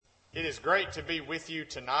It is great to be with you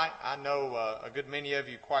tonight. I know a good many of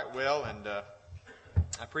you quite well, and I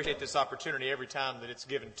appreciate this opportunity every time that it's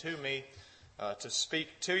given to me to speak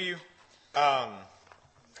to you. I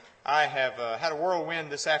have had a whirlwind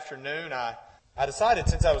this afternoon. I decided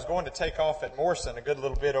since I was going to take off at Morrison a good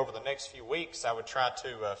little bit over the next few weeks, I would try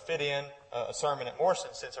to fit in a sermon at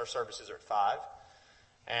Morrison since our services are at 5.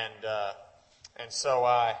 And so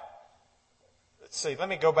let's see, let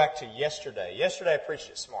me go back to yesterday. Yesterday I preached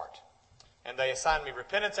at Smart. And they assigned me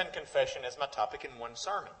repentance and confession as my topic in one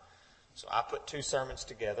sermon. So I put 2 sermons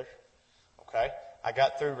together. Okay? I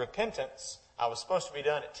got through repentance. I was supposed to be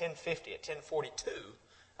done at 10:50. At 10:42,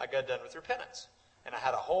 I got done with repentance. And I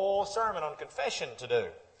had a whole sermon on confession to do.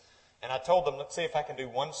 And I told them, let's see if I can do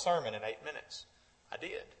one sermon in 8 minutes. I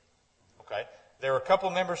did. Okay? There were a couple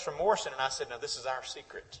members from Morrison, and I said, now this is our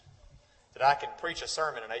secret. That I can preach a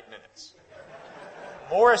sermon in 8 minutes.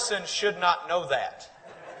 Morrison should not know that.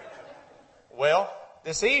 Well,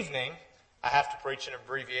 this evening, I have to preach an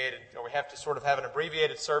abbreviated, or we have to sort of have an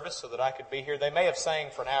abbreviated service so that I could be here. They may have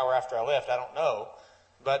sang for an hour after I left, I don't know.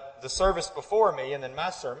 But the service before me and then my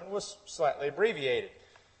sermon was slightly abbreviated.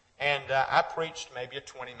 And I preached maybe a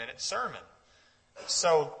 20-minute sermon.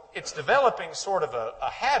 So it's developing sort of a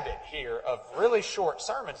habit here of really short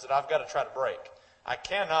sermons that I've got to try to break. I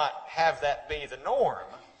cannot have that be the norm.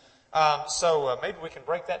 So maybe we can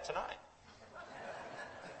break that tonight.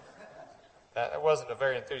 That wasn't a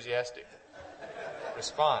very enthusiastic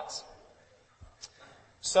response.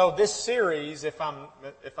 So this series, if I'm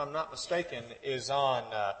not mistaken, is on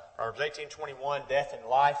Proverbs 18:21, death and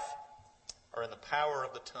life are in the power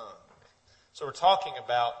of the tongue. So we're talking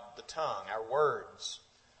about the tongue, our words,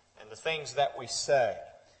 and the things that we say.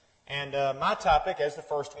 And my topic, as the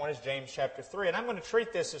first one, is James chapter 3. And I'm going to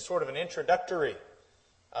treat this as sort of an introductory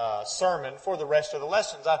sermon for the rest of the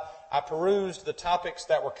lessons. I perused the topics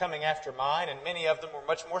that were coming after mine, and many of them were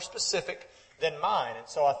much more specific than mine. And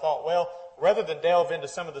so I thought, well, rather than delve into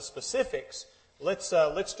some of the specifics, let's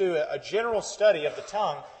do a general study of the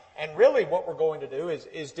tongue. And really what we're going to do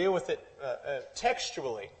is deal with it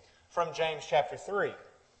textually from James chapter 3.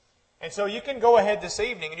 And so you can go ahead this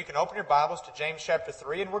evening and you can open your Bibles to James chapter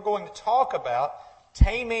 3, and we're going to talk about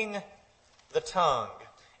taming the tongue.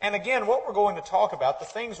 And again, what we're going to talk about, the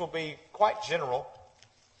things will be quite general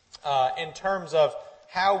in terms of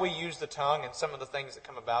how we use the tongue and some of the things that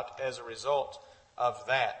come about as a result of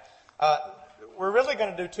that. We're really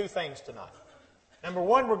going to do 2 things tonight. Number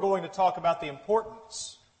 1, we're going to talk about the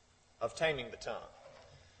importance of taming the tongue.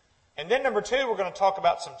 And then number 2, we're going to talk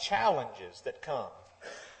about some challenges that come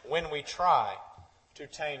when we try to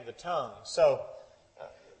tame the tongue. So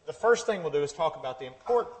the first thing we'll do is talk about the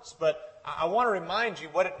importance, but I want to remind you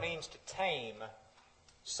what it means to tame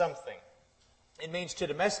something. It means to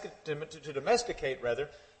domesticate,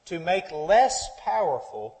 to make less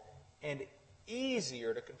powerful and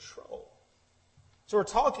easier to control. So we're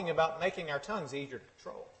talking about making our tongues easier to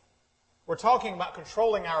control. We're talking about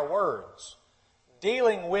controlling our words,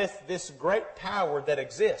 dealing with this great power that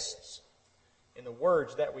exists in the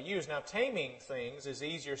words that we use. Now, taming things is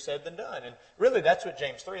easier said than done, and really that's what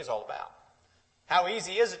James 3 is all about. How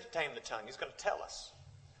easy is it to tame the tongue? He's going to tell us.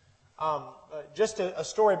 Just a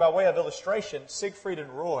story by way of illustration. Siegfried and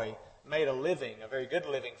Roy made a living, a very good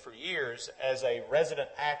living for years, as a resident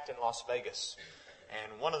act in Las Vegas.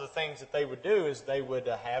 And one of the things that they would do is they would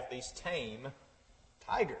have these tame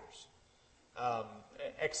tigers.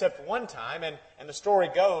 Except one time, and the story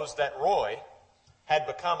goes that Roy had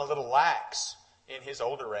become a little lax in his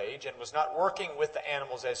older age and was not working with the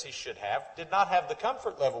animals as he should have, did not have the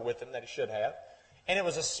comfort level with them that he should have. And it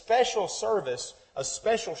was a special service, a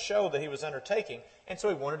special show that he was undertaking. And so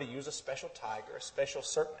he wanted to use a special tiger, a special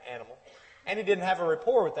certain animal. And he didn't have a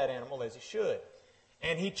rapport with that animal as he should.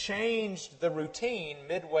 And he changed the routine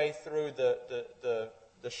midway through the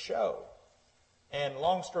show. And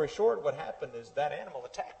long story short, what happened is that animal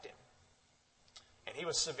attacked him. And he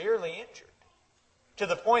was severely injured. To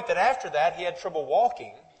the point that after that, he had trouble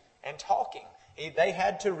walking and talking. They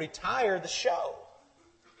had to retire the show.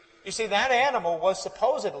 You see, that animal was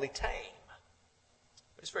supposedly tame.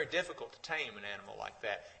 It's very difficult to tame an animal like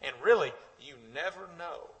that. And really, you never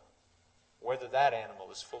know whether that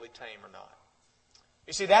animal is fully tame or not.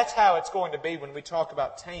 You see, that's how it's going to be when we talk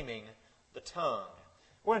about taming the tongue.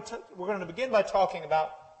 We're going to begin by talking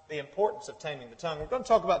about the importance of taming the tongue. We're going to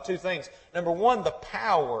talk about 2 things. Number 1, the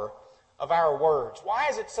power of our words. Why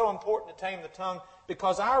is it so important to tame the tongue?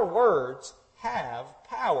 Because our words have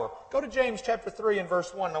power. Go to James chapter 3 and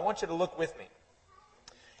verse 1, and I want you to look with me.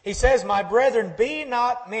 He says, "My brethren, be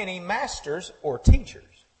not many masters or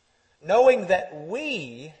teachers, knowing that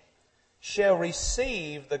we shall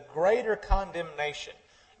receive the greater condemnation.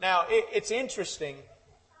 Now, it's interesting,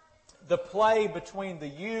 the play between the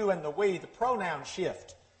you and the we, the pronoun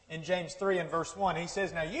shift in James 3 and verse 1. He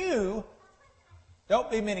says, now you, don't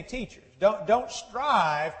be many teachers. Don't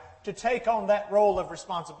strive to take on that role of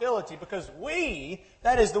responsibility, because we,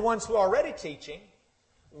 that is the ones who are already teaching,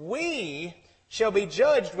 we shall be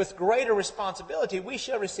judged with greater responsibility. We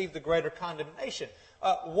shall receive the greater condemnation.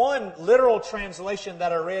 One literal translation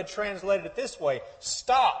that I read translated it this way: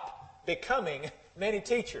 stop becoming many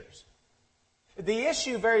teachers. The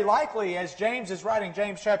issue very likely, as James is writing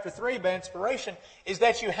James chapter 3 by inspiration, is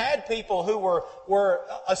that you had people who were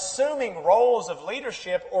assuming roles of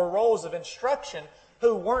leadership or roles of instruction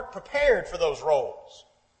who weren't prepared for those roles.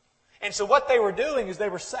 And so what they were doing is they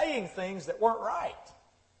were saying things that weren't right.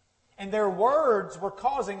 And their words were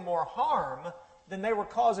causing more harm than they were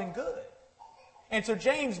causing good. And so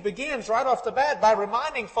James begins right off the bat by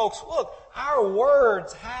reminding folks, look, our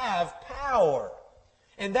words have power.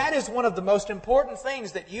 And that is one of the most important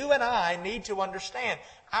things that you and I need to understand.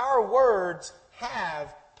 Our words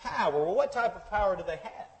have power. Well, what type of power do they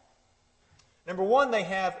have? Number one, they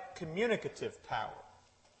have communicative power.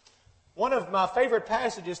 One of my favorite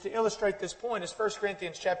passages to illustrate this point is 1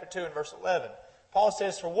 Corinthians chapter 2 and verse 11. Paul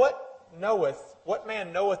says, for what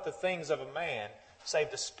man knoweth the things of a man,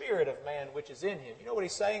 save the spirit of man which is in him? You know what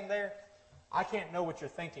he's saying there? I can't know what you're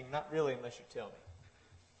thinking, not really, unless you tell me.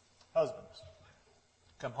 Husbands,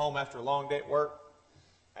 come home after a long day at work.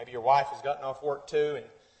 Maybe your wife has gotten off work too, and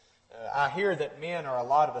I hear that men are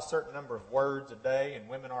allotted a certain number of words a day, and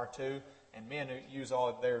women are too, and men use all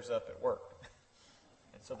of theirs up at work.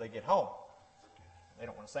 And so they get home. They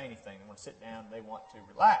don't want to say anything. They want to sit down. They want to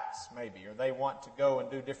relax, maybe, or they want to go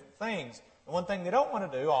and do different things. The one thing they don't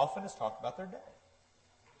want to do often is talk about their day.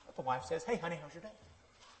 But the wife says, hey, honey, how's your day?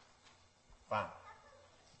 Fine.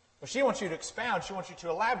 Well, she wants you to expound. She wants you to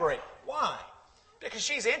elaborate. Why? Because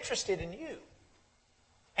she's interested in you.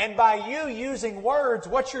 And by you using words,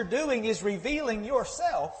 what you're doing is revealing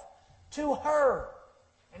yourself to her.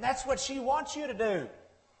 And that's what she wants you to do.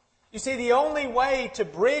 You see, the only way to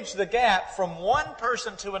bridge the gap from one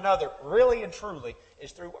person to another, really and truly,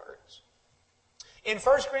 is through words. In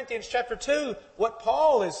 1 Corinthians chapter 2, what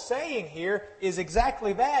Paul is saying here is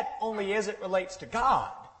exactly that, only as it relates to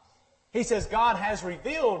God. He says God has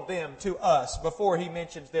revealed them to us before he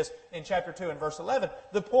mentions this in chapter 2 and verse 11.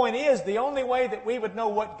 The point is, the only way that we would know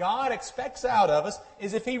what God expects out of us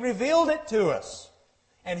is if he revealed it to us.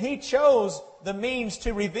 And he chose the means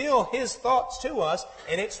to reveal his thoughts to us,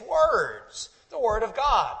 and it's words, the Word of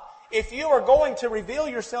God. If you are going to reveal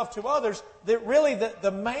yourself to others,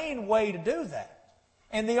 the main way to do that,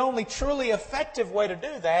 and the only truly effective way to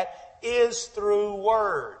do that, is through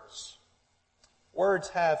words. Words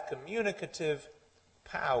have communicative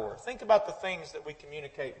power. Think about the things that we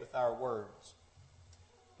communicate with our words.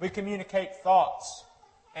 We communicate thoughts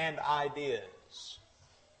and ideas.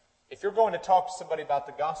 If you're going to talk to somebody about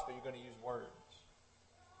the gospel, you're going to use words.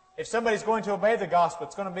 If somebody's going to obey the gospel,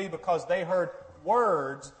 it's going to be because they heard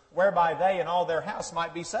words whereby they and all their house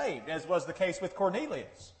might be saved, as was the case with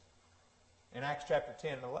Cornelius in Acts chapter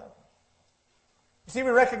 10 and 11. You see,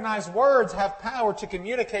 we recognize words have power to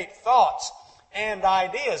communicate thoughts and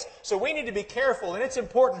ideas. So we need to be careful, and it's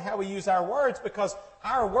important how we use our words, because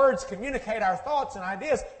our words communicate our thoughts and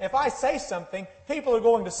ideas. If I say something, people are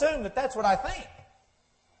going to assume that that's what I think.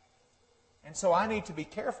 And so I need to be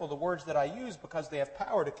careful the words that I use, because they have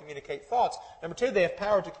power to communicate thoughts. Number two, they have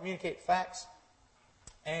power to communicate facts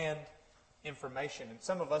and information. And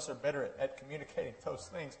some of us are better at communicating those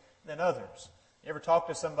things than others. You ever talk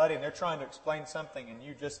to somebody and they're trying to explain something and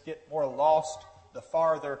you just get more lost the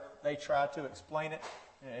farther they try to explain it?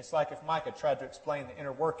 It's like if Micah tried to explain the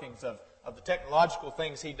inner workings of the technological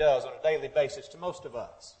things he does on a daily basis to most of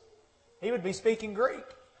us. He would be speaking Greek,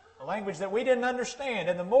 a language that we didn't understand.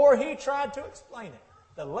 And the more he tried to explain it,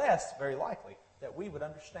 the less, very likely, that we would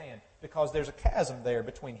understand. Because there's a chasm there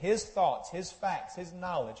between his thoughts, his facts, his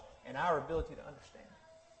knowledge, and our ability to understand.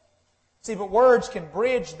 See, but words can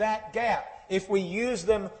bridge that gap if we use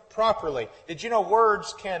them properly. Did you know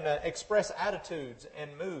words can express attitudes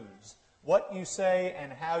and moods? What you say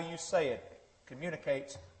and how you say it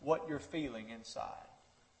communicates what you're feeling inside.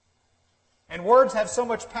 And words have so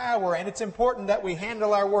much power, and it's important that we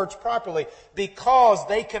handle our words properly because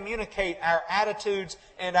they communicate our attitudes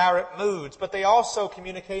and our moods, but they also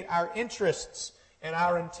communicate our interests and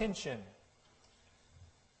our intention.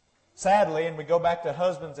 Sadly, and we go back to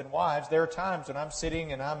husbands and wives, there are times when I'm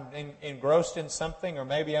sitting and I'm engrossed in something, or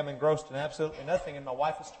maybe I'm engrossed in absolutely nothing, and my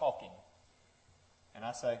wife is talking. And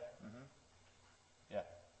I say, yeah,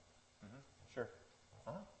 sure,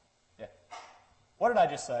 yeah. What did I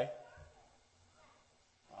just say?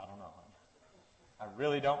 I don't know. I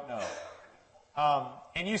really don't know.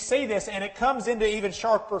 And you see this, and it comes into even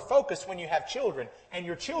sharper focus when you have children, and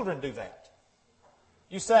your children do that.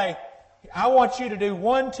 You say, I want you to do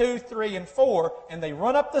 1, 2, 3, and 4, and they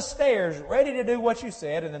run up the stairs ready to do what you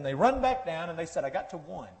said, and then they run back down, and they said, I got to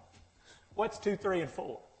 1. What's 2, 3, and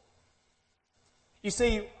 4? You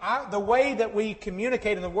see, the way that we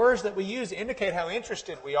communicate and the words that we use indicate how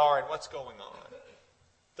interested we are in what's going on.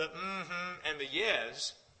 The and the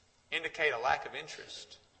yes indicate a lack of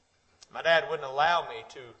interest. My dad wouldn't allow me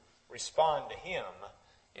to respond to him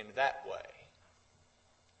in that way.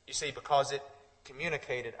 You see, because it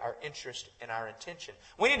communicated our interest and our intention.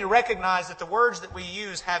 We need to recognize that the words that we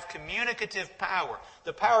use have communicative power.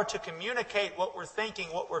 The power to communicate what we're thinking,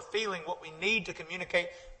 what we're feeling, what we need to communicate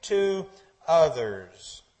to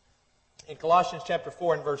others. In Colossians chapter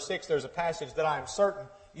 4 and verse 6, there's a passage that I am certain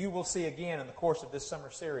you will see again in the course of this summer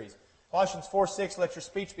series. Colossians 4:6, let your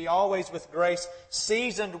speech be always with grace,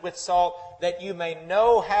 seasoned with salt, that you may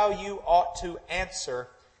know how you ought to answer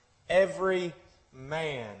every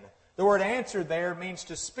man. The word answer there means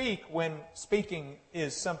to speak when speaking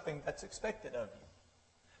is something that's expected of you.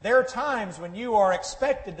 There are times when you are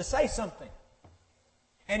expected to say something.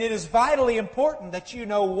 And it is vitally important that you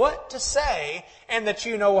know what to say and that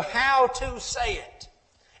you know how to say it.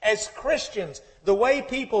 As Christians, the way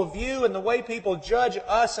people view and the way people judge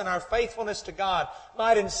us and our faithfulness to God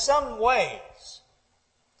might in some ways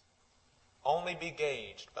only be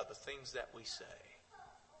gauged by the things that we say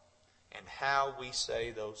and how we say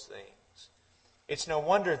those things. It's no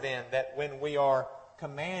wonder then that when we are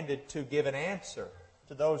commanded to give an answer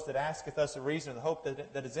to those that asketh us a reason of the hope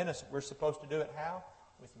that is in us, we're supposed to do it how?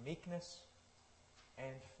 With meekness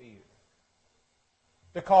and fear.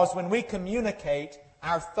 Because when we communicate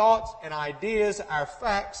our thoughts and ideas, our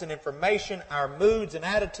facts and information, our moods and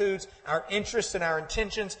attitudes, our interests and our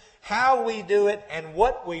intentions, how we do it and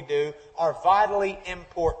what we do are vitally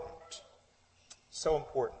important. So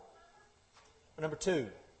important. Number 2,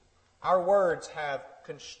 our words have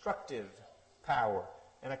constructive power.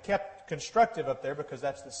 And I kept constructive up there because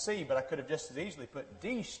that's the C, but I could have just as easily put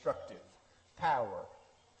destructive power.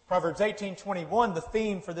 Proverbs 18:21, the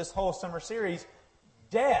theme for this whole summer series,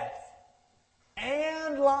 death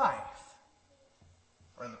and life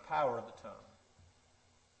are in the power of the tongue.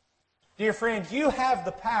 Dear friends, you have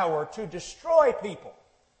the power to destroy people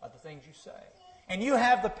by the things you say. And you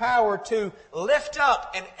have the power to lift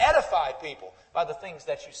up and edify people by the things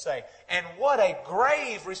that you say. And what a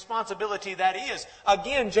grave responsibility that is.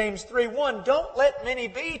 Again, James 3:1, don't let many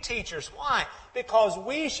be teachers. Why? Because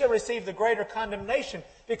we shall receive the greater condemnation.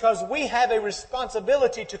 Because we have a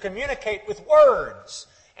responsibility to communicate with words.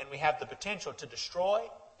 And we have the potential to destroy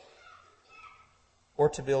or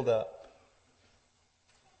to build up.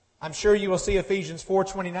 I'm sure you will see Ephesians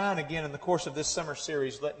 4:29 again in the course of this summer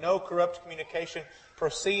series. Let no corrupt communication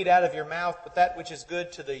proceed out of your mouth, but that which is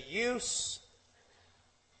good to the use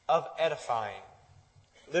of edifying.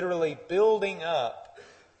 Literally building up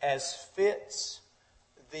as fits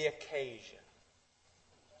the occasion,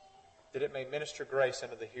 that it may minister grace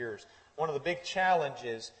unto the hearers. One of the big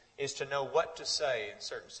challenges is to know what to say in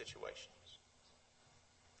certain situations.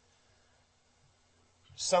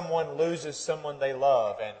 Someone loses someone they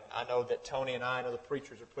love, and I know that Tony and I know the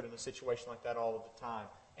preachers are put in a situation like that all of the time,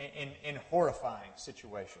 in horrifying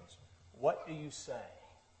situations. What do you say?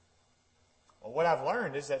 Well, what I've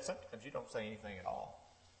learned is that sometimes you don't say anything at all.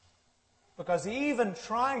 Because even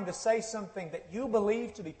trying to say something that you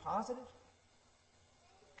believe to be positive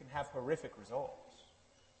can have horrific results.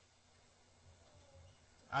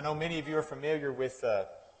 I know many of you are familiar with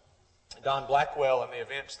Don Blackwell and the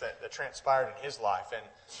events that transpired in his life.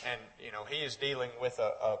 And you know, he is dealing with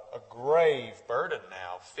a grave burden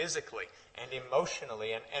now, physically and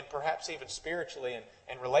emotionally and perhaps even spiritually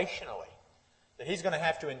and relationally, that he's going to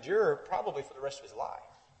have to endure probably for the rest of his life.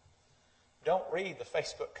 Don't read the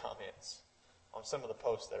Facebook comments on some of the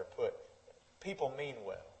posts that are put. People mean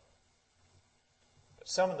well. But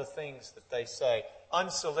some of the things that they say,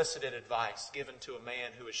 unsolicited advice given to a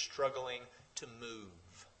man who is struggling to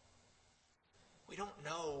move. We don't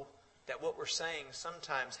know that what we're saying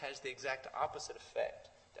sometimes has the exact opposite effect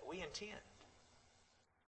that we intend.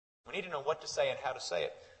 We need to know what to say and how to say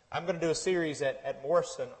it. I'm going to do a series at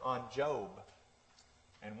Morrison on Job.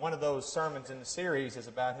 And one of those sermons in the series is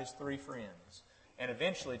about his 3 friends. And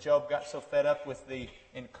eventually Job got so fed up with the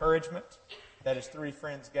encouragement that his 3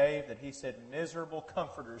 friends gave that he said, miserable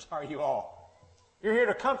comforters are you all. You're here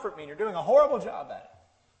to comfort me and you're doing a horrible job at it.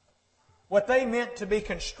 What they meant to be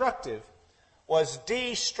constructive was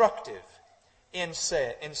destructive.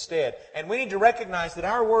 instead. And we need to recognize that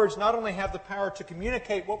our words not only have the power to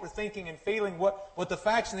communicate what we're thinking and feeling, what the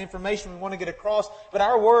facts and the information we want to get across, but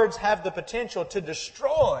our words have the potential to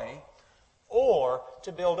destroy or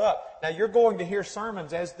to build up. Now, you're going to hear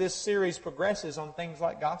sermons as this series progresses on things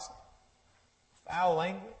like gossip, foul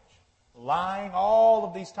language, lying, all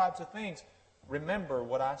of these types of things. Remember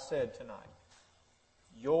what I said tonight.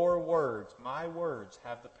 Your words, my words,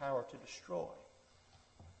 have the power to destroy.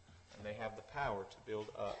 And they have the power to build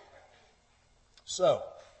up. So,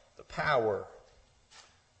 the power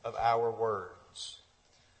of our words.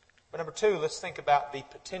 But number two, let's think about the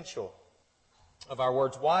potential of our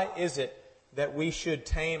words. Why is it that we should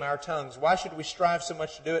tame our tongues? Why should we strive so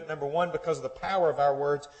much to do it? Number one, because of the power of our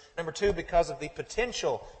words. Number two, because of the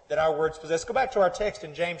potential that our words possess. Go back to our text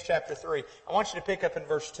in James chapter 3. I want you to pick up in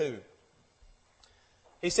verse 2.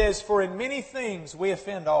 He says, "For in many things we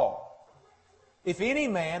offend all. If any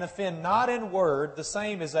man offend not in word, the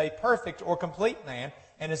same is a perfect or complete man,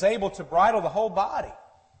 and is able to bridle the whole body."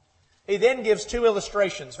 He then gives two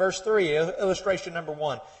illustrations. Verse 3, illustration number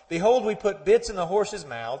 1. "Behold, we put bits in the horses'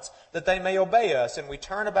 mouths, that they may obey us, and we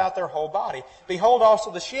turn about their whole body. Behold also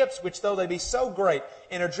the ships, which though they be so great,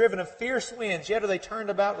 and are driven of fierce winds, yet are they turned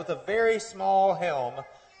about with a very small helm,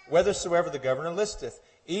 whithersoever the governor listeth.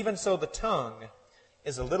 Even so the tongue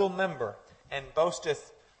is a little member, and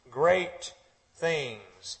boasteth great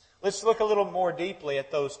things." Let's look a little more deeply at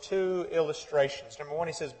those two illustrations. Number 1,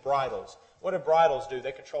 he says bridles. What do bridles do?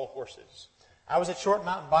 They control horses. I was at Short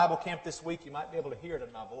Mountain Bible Camp this week. You might be able to hear it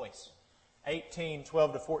in my voice. 18,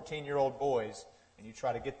 12 to 14-year-old boys, and you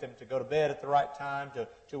try to get them to go to bed at the right time,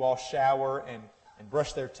 to all shower and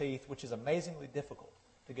brush their teeth, which is amazingly difficult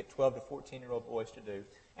to get 12 to 14-year-old boys to do,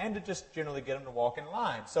 and to just generally get them to walk in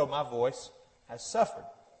line. So my voice has suffered.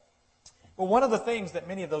 Well, one of the things that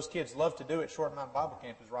many of those kids love to do at Short Mountain Bible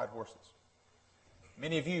Camp is ride horses.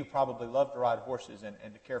 Many of you probably love to ride horses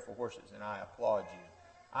and to care for horses, and I applaud you.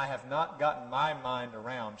 I have not gotten my mind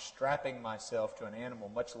around strapping myself to an animal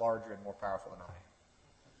much larger and more powerful than I am.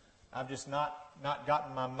 I've just not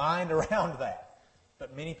gotten my mind around that.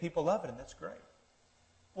 But many people love it, and that's great.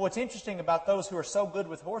 Well, what's interesting about those who are so good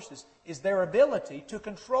with horses is their ability to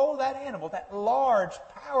control that animal, that large,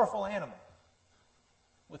 powerful animal,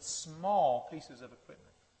 with small pieces of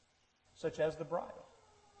equipment, such as the bridle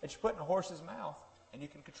that you put in a horse's mouth, and you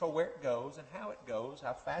can control where it goes and how it goes,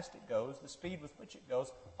 how fast it goes, the speed with which it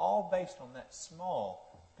goes, all based on that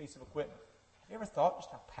small piece of equipment. Have you ever thought just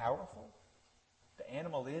how powerful the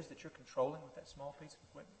animal is that you're controlling with that small piece of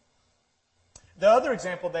equipment? The other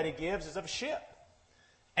example that he gives is of a ship.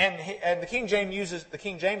 And the King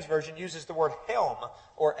James Version uses the word helm,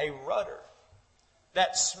 or a rudder.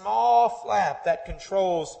 That small flap that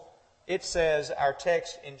controls, it says, our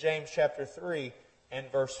text in James chapter 3 and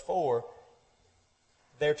verse 4,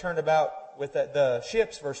 they're turned about with the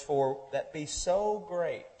ships, verse 4, that be so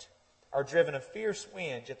great, are driven of fierce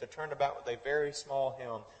winds, yet they're turned about with a very small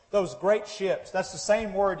helm. Those great ships, that's the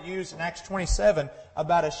same word used in Acts 27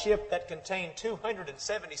 about a ship that contained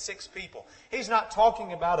 276 people. He's not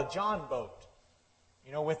talking about a John boat,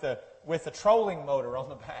 with a trolling motor on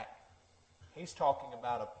the back. He's talking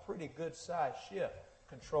about a pretty good-sized ship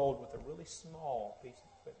controlled with a really small piece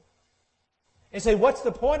of equipment. And say, what's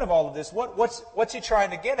the point of all of this? What's he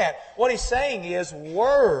trying to get at? What he's saying is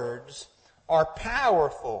words are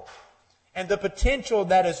powerful. And the potential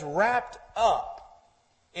that is wrapped up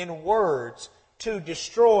in words to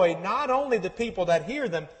destroy not only the people that hear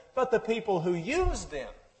them, but the people who use them.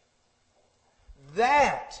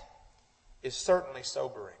 That is certainly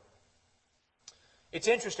sobering. It's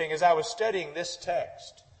interesting, as I was studying this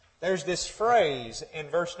text, there's this phrase in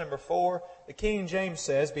verse number 4. The King James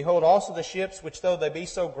says, "Behold also the ships, which though they be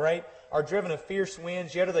so great, are driven of fierce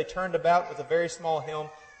winds, yet are they turned about with a very small helm,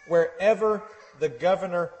 wherever the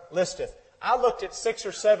governor listeth." I looked at 6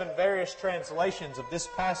 or 7 various translations of this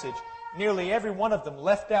passage. Nearly every one of them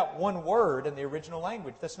left out one word in the original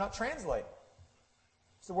language that's not translated.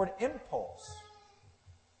 It's the word impulse.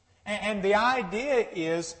 And the idea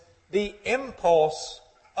is the impulse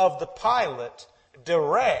of the pilot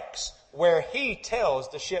directs where he tells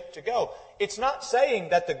the ship to go. It's not saying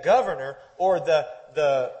that the governor or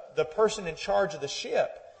the person in charge of the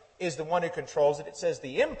ship is the one who controls it. It says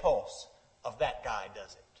the impulse of that guy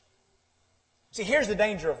does it. See, here's the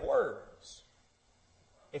danger of words.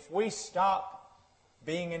 If we stop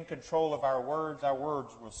being in control of our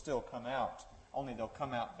words will still come out. Only they'll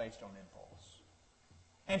come out based on impulse.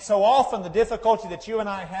 And so often the difficulty that you and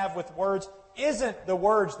I have with words isn't the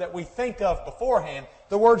words that we think of beforehand,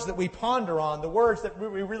 the words that we ponder on, the words that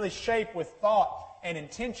we really shape with thought and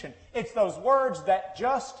intention. It's those words that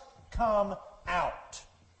just come out.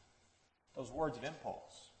 Those words of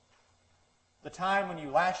impulse. The time when you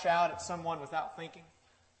lash out at someone without thinking.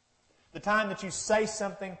 The time that you say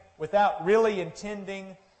something without really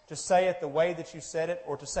intending to say it the way that you said it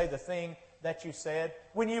or to say the thing that you said.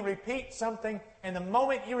 When you repeat something and the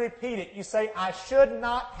moment you repeat it, you say, I should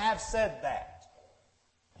not have said that.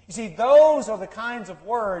 You see, those are the kinds of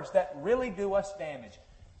words that really do us damage.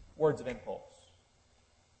 Words of impulse.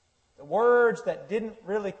 The words that didn't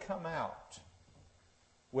really come out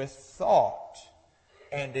with thought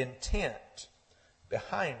and intent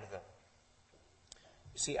behind them.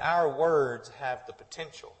 You see, our words have the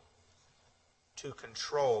potential to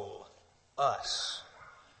control us.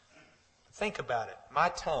 Think about it. My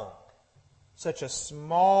tongue, such a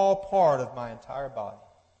small part of my entire body,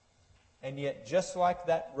 and yet just like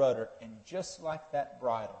that rudder and just like that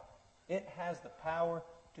bridle, it has the power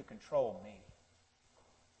to control me.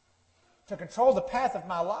 To control the path of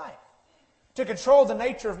my life. To control the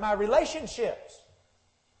nature of my relationships.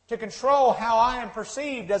 To control how I am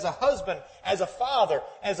perceived as a husband, as a father,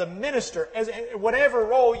 as a minister, as whatever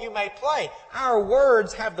role you may play. Our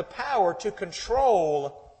words have the power to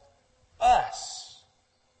control us.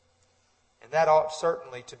 And that ought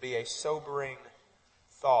certainly to be a sobering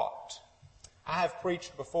thought. I have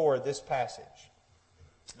preached before this passage,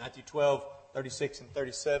 Matthew 12, 36 and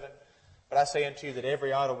 37. But I say unto you that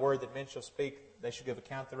every idle word that men shall speak, they shall give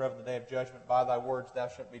account thereof in the day of judgment. By thy words thou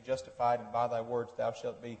shalt be justified, and by thy words thou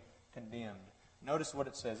shalt be condemned. Notice what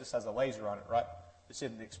it says. This has a laser on it, right? This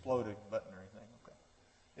isn't the exploding button or anything. Okay.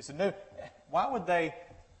 It's a new. Why would they,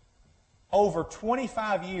 over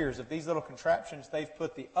 25 years of these little contraptions, they've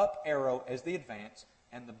put the up arrow as the advance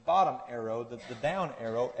and the bottom arrow, the down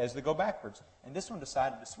arrow, as the go backwards. And this one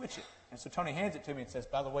decided to switch it. And so Tony hands it to me and says,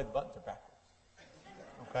 by the way, the buttons are backwards.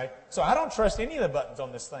 Okay? So I don't trust any of the buttons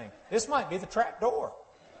on this thing. This might be the trap door.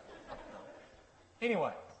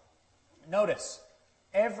 Anyway, notice,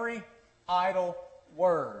 every idle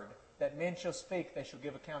word that men shall speak, they shall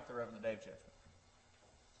give account thereof in the day of judgment.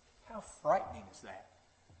 How frightening is that?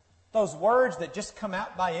 Those words that just come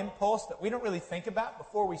out by impulse that we don't really think about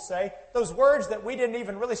before we say, those words that we didn't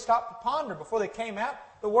even really stop to ponder before they came out,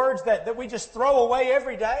 the words that we just throw away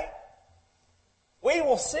every day, we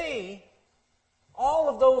will see all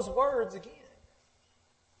of those words again.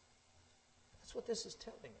 That's what this is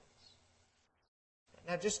telling us.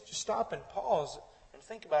 Now just stop and pause and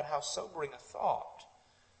think about how sobering a thought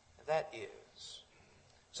that is.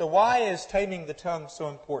 So why is taming the tongue so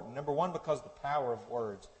important? Number one, because the power of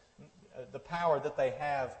words, the power that they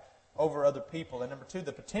have over other people. And number two,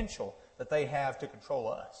 the potential that they have to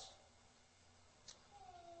control us.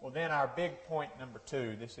 Well, then our big point number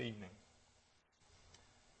two this evening.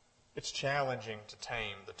 It's challenging to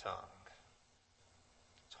tame the tongue.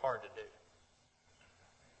 It's hard to do.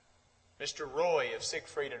 Mr. Roy of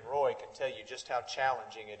Siegfried and Roy can tell you just how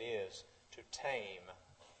challenging it is to tame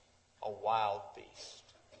a wild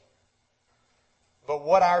beast. But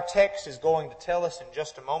what our text is going to tell us in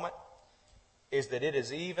just a moment is that it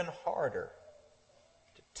is even harder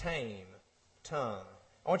to tame the tongue.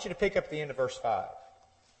 I want you to pick up the end of verse 5.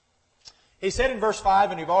 He said in verse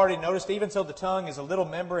 5, and you've already noticed, even so the tongue is a little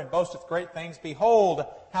member and boasteth great things. Behold,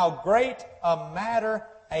 how great a matter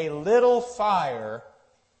a little fire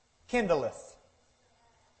kindleth.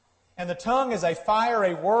 And the tongue is a fire,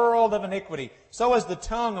 a world of iniquity. So is the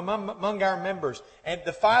tongue among our members, and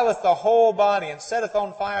defileth the whole body, and setteth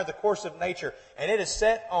on fire the course of nature, and it is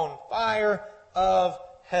set on fire of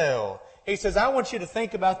hell. He says, I want you to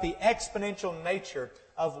think about the exponential nature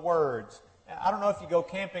of words. I don't know if you go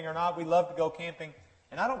camping or not. We love to go camping.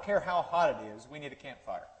 And I don't care how hot it is. We need a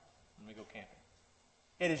campfire when we go camping.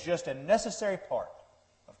 It is just a necessary part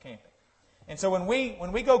of camping. And so when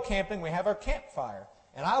we go camping, we have our campfire.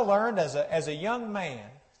 And I learned as a young man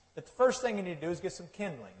that the first thing you need to do is get some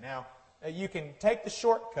kindling. Now, you can take the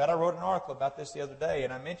shortcut. I wrote an article about this the other day,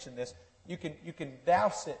 and I mentioned this. You can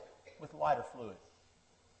douse it with lighter fluid.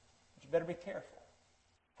 But you better be careful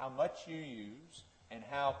how much you use and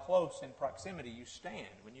how close in proximity you stand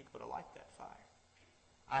when you go to light that fire.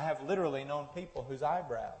 I have literally known people whose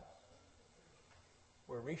eyebrows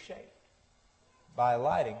were reshaped by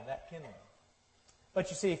lighting that kindling. But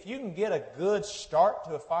you see, if you can get a good start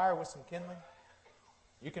to a fire with some kindling,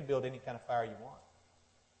 you can build any kind of fire you want.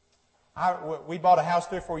 We bought a house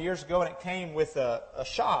 3 or 4 years ago, and it came with a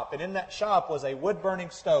shop. And in that shop was a wood-burning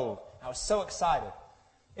stove. I was so excited.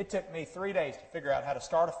 It took me 3 days to figure out how to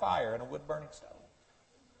start a fire in a wood-burning stove.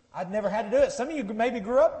 I'd never had to do it. Some of you maybe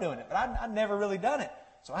grew up doing it, but I'd never really done it.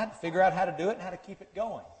 So I had to figure out how to do it and how to keep it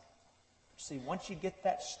going. See, once you get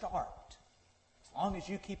that start, as long as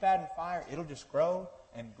you keep adding fire, it'll just grow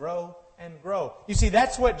and grow and grow. You see,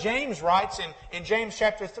 that's what James writes in James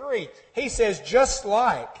chapter 3. He says, just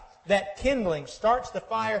like that kindling starts the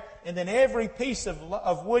fire, and then every piece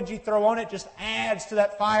of wood you throw on it just adds to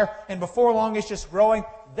that fire, and before long it's just growing.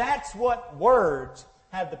 That's what words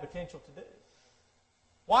have the potential to do.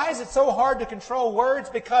 Why is it so hard to control words?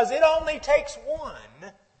 Because it only takes one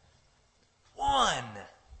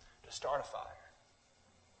to start a fire.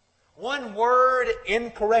 One word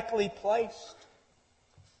incorrectly placed,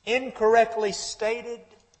 incorrectly stated,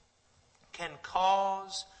 can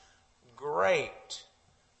cause great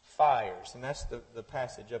fires. And that's the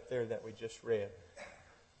passage up there that we just read.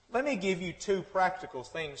 Let me give you two practical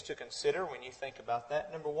things to consider when you think about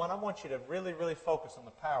that. Number one, I want you to really, really focus on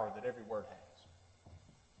the power that every word has.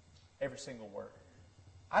 Every single word.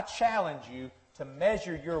 I challenge you to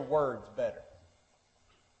measure your words better.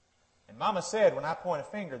 And Mama said when I point a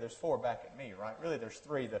finger, there's four back at me, right? Really, there's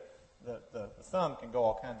three. The thumb can go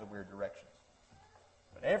all kinds of weird directions.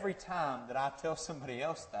 But every time that I tell somebody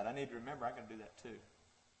else that, I need to remember I'm going to do that too.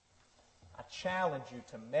 I challenge you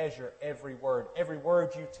to measure every word. Every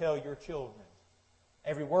word you tell your children.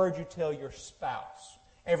 Every word you tell your spouse.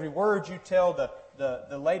 Every word you tell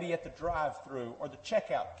the lady at the drive-thru or the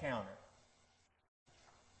checkout counter.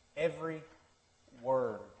 Every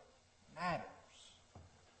word matters.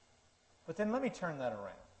 But then let me turn that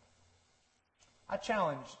around. I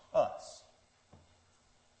challenge us.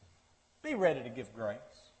 Be ready to give grace.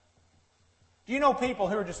 Do you know people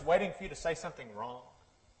who are just waiting for you to say something wrong?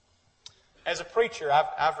 As a preacher,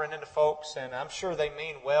 I've run into folks, and I'm sure they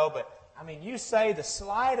mean well, but I mean, you say the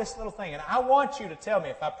slightest little thing, and I want you to tell me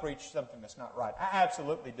if I preach something that's not right. I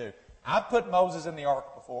absolutely do. I've put Moses in the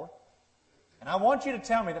ark before, and I want you to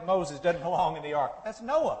tell me that Moses doesn't belong in the ark. That's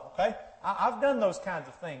Noah, okay? I've done those kinds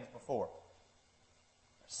of things before.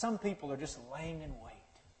 Some people are just laying in wait,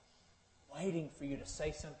 waiting for you to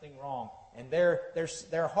say something wrong, and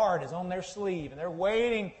their heart is on their sleeve, and they're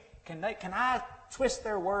waiting. Can I twist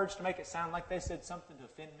their words to make it sound like they said something to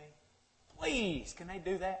offend me? Please, can they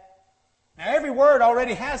do that? Now, every word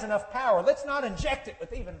already has enough power. Let's not inject it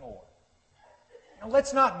with even more. Now,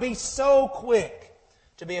 let's not be so quick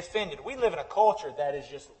to be offended. We live in a culture that is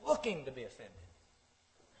just looking to be offended.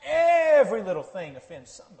 Every little thing offends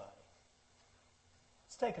somebody.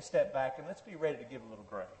 Let's take a step back and let's be ready to give a little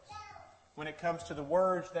grace when it comes to the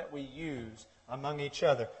words that we use among each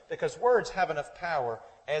other, because words have enough power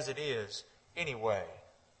as it is anyway.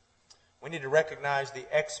 We need to recognize the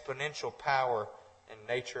exponential power and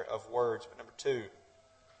nature of words. But number two,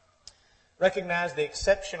 recognize the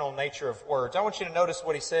exceptional nature of words. I want you to notice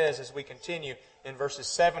what he says as we continue in verses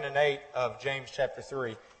 7 and 8 of James chapter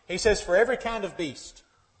 3. He says, for every kind of beast,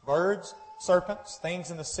 birds, serpents,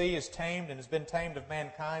 things in the sea is tamed and has been tamed of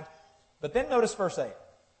mankind. But then notice verse 8.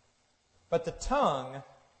 But the tongue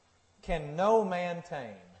can no man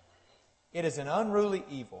tame. It is an unruly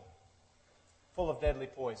evil, full of deadly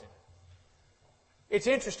poison. It's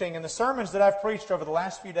interesting, in the sermons that I've preached over the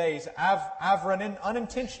last few days, I've run in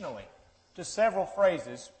unintentionally to several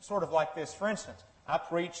phrases, sort of like this. For instance, I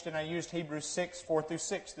preached and I used Hebrews 6, 4 through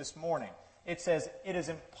 6 this morning. It says, it is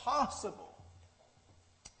impossible.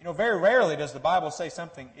 You know, very rarely does the Bible say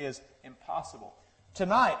something is impossible.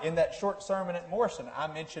 Tonight, in that short sermon at Morrison, I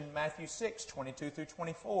mentioned Matthew 6, 22 through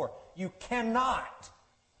 24. You cannot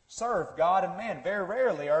serve God and man. Very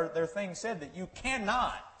rarely are there things said that you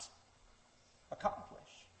cannot accomplish.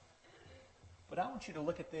 But I want you to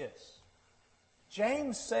look at this.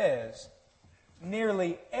 James says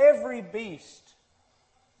nearly every beast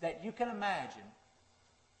that you can imagine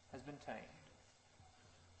has been tamed.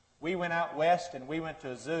 We went out west and we went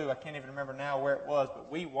to a zoo. I can't even remember now where it was,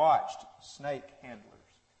 but we watched snake handlers.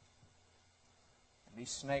 And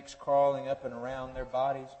these snakes crawling up and around their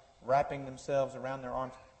bodies, wrapping themselves around their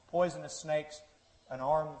arms. Poisonous snakes an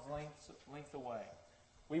arm's length away.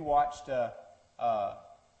 We watched the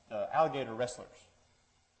alligator wrestlers.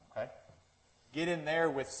 Okay? Get in there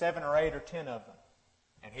with 7 or 8 or 10 of them.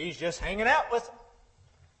 And he's just hanging out with them.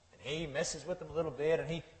 He messes with them a little bit,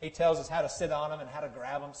 and he tells us how to sit on them and how to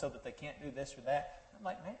grab them so that they can't do this or that. I'm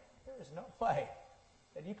like, man, there is no way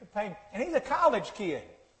that you could pay him. And he's a college kid.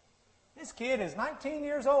 This kid is 19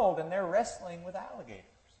 years old, and they're wrestling with alligators.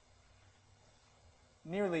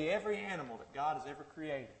 Nearly every animal that God has ever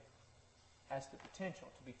created has the potential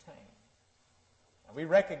to be tamed. And we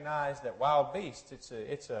recognize that wild beasts, it's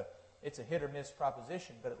a hit or miss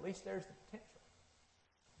proposition, but at least there's the potential.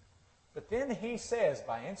 But then he says,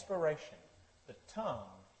 by inspiration, the tongue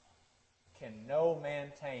can no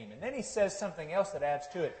man tame. And then he says something else that adds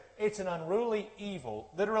to it. It's an unruly evil.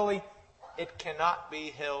 Literally, it cannot be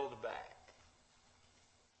held back.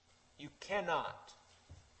 You cannot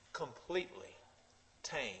completely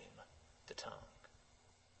tame the tongue.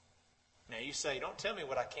 Now you say, don't tell me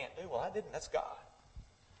what I can't do. Well, I didn't. That's God.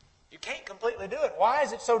 You can't completely do it. Why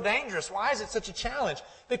is it so dangerous? Why is it such a challenge?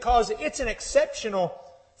 Because it's an exceptional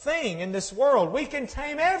thing in this world. We can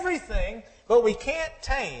tame everything, but we can't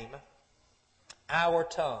tame our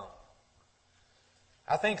tongue.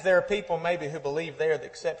 I think there are people maybe who believe they're the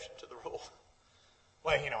exception to the rule.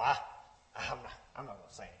 Well, I'm not going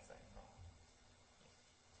to say anything.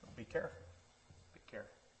 Be careful. Be careful.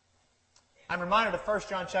 I'm reminded of 1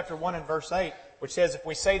 John chapter 1 and verse 8, which says, if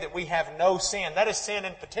we say that we have no sin, that is sin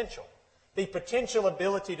in potential. The potential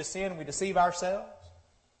ability to sin, we deceive ourselves.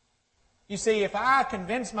 You see, if I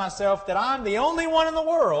convince myself that I'm the only one in the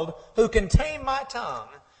world who can tame my tongue,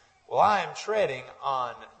 well, I am treading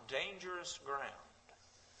on dangerous ground.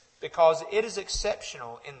 Because it is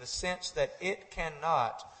exceptional in the sense that it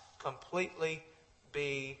cannot completely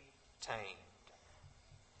be tamed.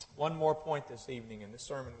 One more point this evening, and this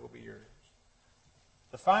sermon will be yours.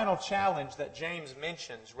 The final challenge that James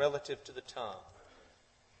mentions relative to the tongue.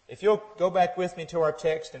 If you'll go back with me to our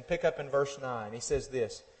text and pick up in verse 9, he says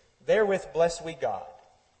this, therewith bless we God,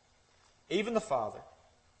 even the Father,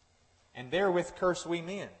 and therewith curse we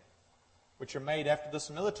men, which are made after the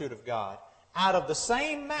similitude of God. Out of the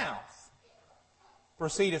same mouth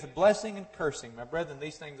proceedeth blessing and cursing. My brethren,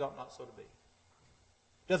 these things ought not so to be.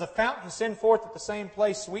 Doth a fountain send forth at the same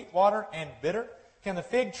place sweet water and bitter? Can the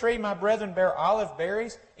fig tree, my brethren, bear olive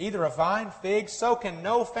berries, either a vine, figs? So can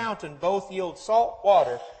no fountain both yield salt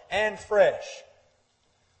water and fresh.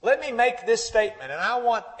 Let me make this statement, and I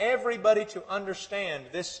want everybody to understand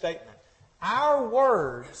this statement. Our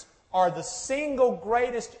words are the single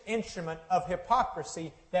greatest instrument of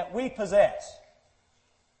hypocrisy that we possess.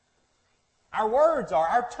 Our words are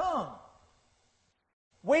our tongue.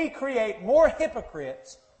 We create more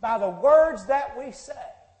hypocrites by the words that we say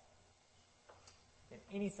than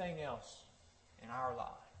anything else in our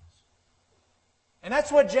lives. And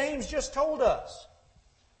that's what James just told us.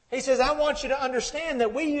 He says, I want you to understand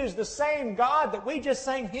that we use the same God that we just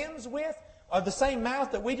sang hymns with, or the same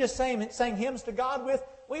mouth that we just sang hymns to God with.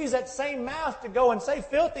 We use that same mouth to go and say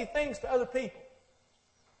filthy things to other people.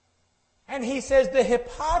 And he says the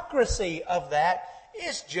hypocrisy of that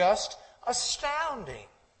is just astounding.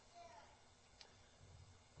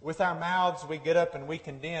 With our mouths, we get up and we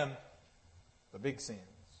condemn the big sins.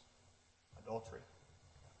 Adultery,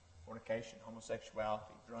 fornication,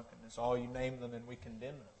 homosexuality, drunkenness, all you name them, and we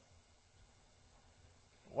condemn them.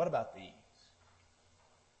 But what about these?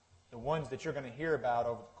 The ones that you're going to hear about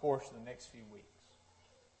over the course of the next few weeks.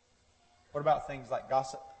 What about things like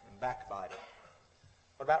gossip and backbiting?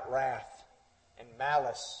 What about wrath and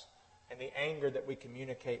malice and the anger that we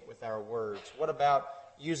communicate with our words? What about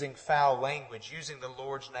using foul language, using the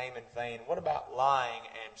Lord's name in vain? What about lying,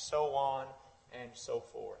 and so on and so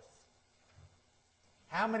forth?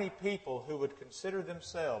 How many people who would consider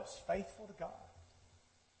themselves faithful to God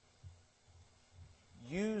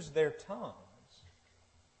use their tongues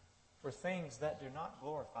for things that do not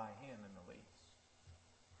glorify Him in the least?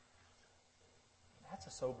 That's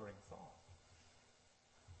a sobering thought.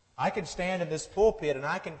 I can stand in this pulpit and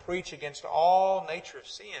I can preach against all nature of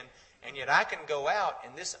sin, and yet I can go out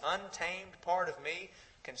and this untamed part of me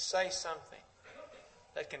can say something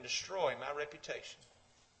that can destroy my reputation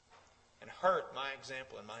and hurt my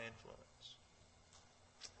example and my influence.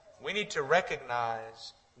 We need to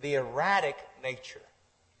recognize the erratic nature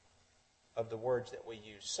of the words that we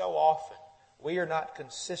use. So often, we are not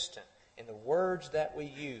consistent in the words that we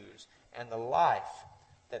use and the life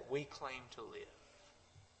that we claim to live.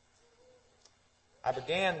 I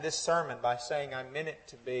began this sermon by saying I meant it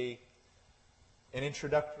to be an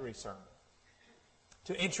introductory sermon,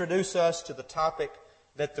 to introduce us to the topic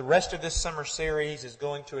that the rest of this summer series is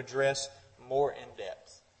going to address more in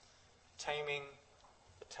depth: taming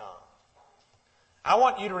the tongue. I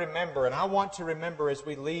want you to remember, and I want to remember as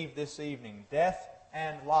we leave this evening, death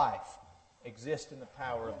and life exist in the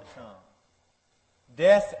power of the tongue.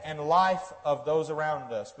 Death and life of those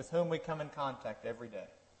around us with whom we come in contact every day.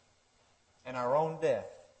 And our own death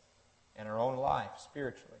and our own life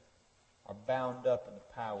spiritually are bound up in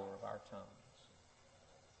the power of our tongues.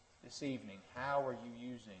 This evening, how are you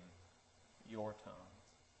using your tongue?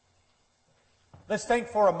 Let's think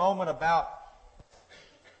for a moment about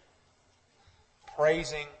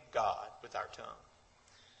praising God with our tongue.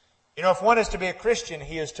 You know, if one is to be a Christian,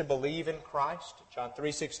 he is to believe in Christ. John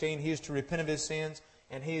 3:16, he is to repent of his sins,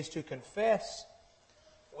 and he is to confess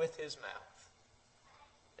with his mouth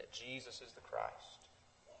that Jesus is the Christ.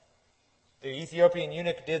 The Ethiopian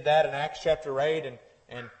eunuch did that in Acts chapter 8,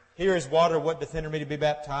 and Here is water, what doth hinder me to be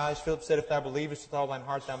baptized? Philip said, if thou believest with all thine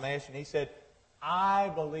heart thou mayest. And he said, I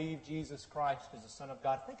believe Jesus Christ is the Son of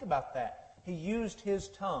God. Think about that. He used his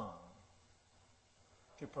tongue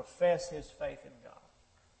to profess his faith in God.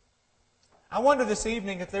 I wonder this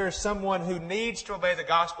evening if there is someone who needs to obey the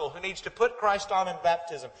gospel, who needs to put Christ on in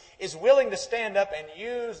baptism, is willing to stand up and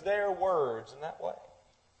use their words in that way.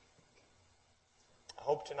 I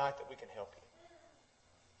hope tonight that we can help you.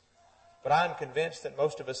 But I am convinced that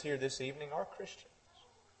most of us here this evening are Christians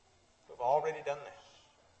who have already done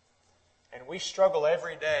that. And we struggle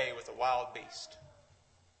every day with a wild beast.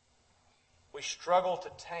 We struggle to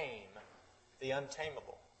tame the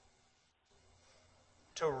untamable.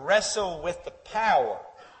 To wrestle with the power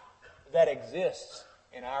that exists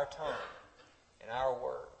in our tongue, in our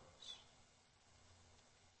words.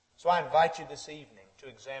 So I invite you this evening to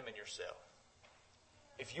examine yourself.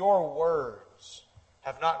 If your words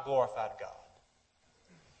have not glorified God,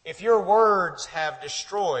 if your words have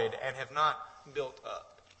destroyed and have not built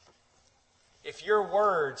up, if your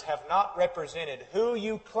words have not represented who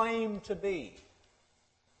you claim to be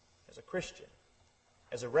as a Christian,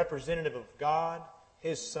 as a representative of God,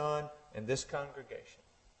 His Son, and this congregation,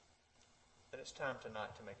 then it's time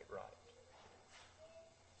tonight to make it right.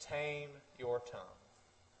 Tame your tongue.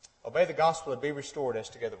 Obey the gospel and be restored as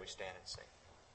together we stand and sing.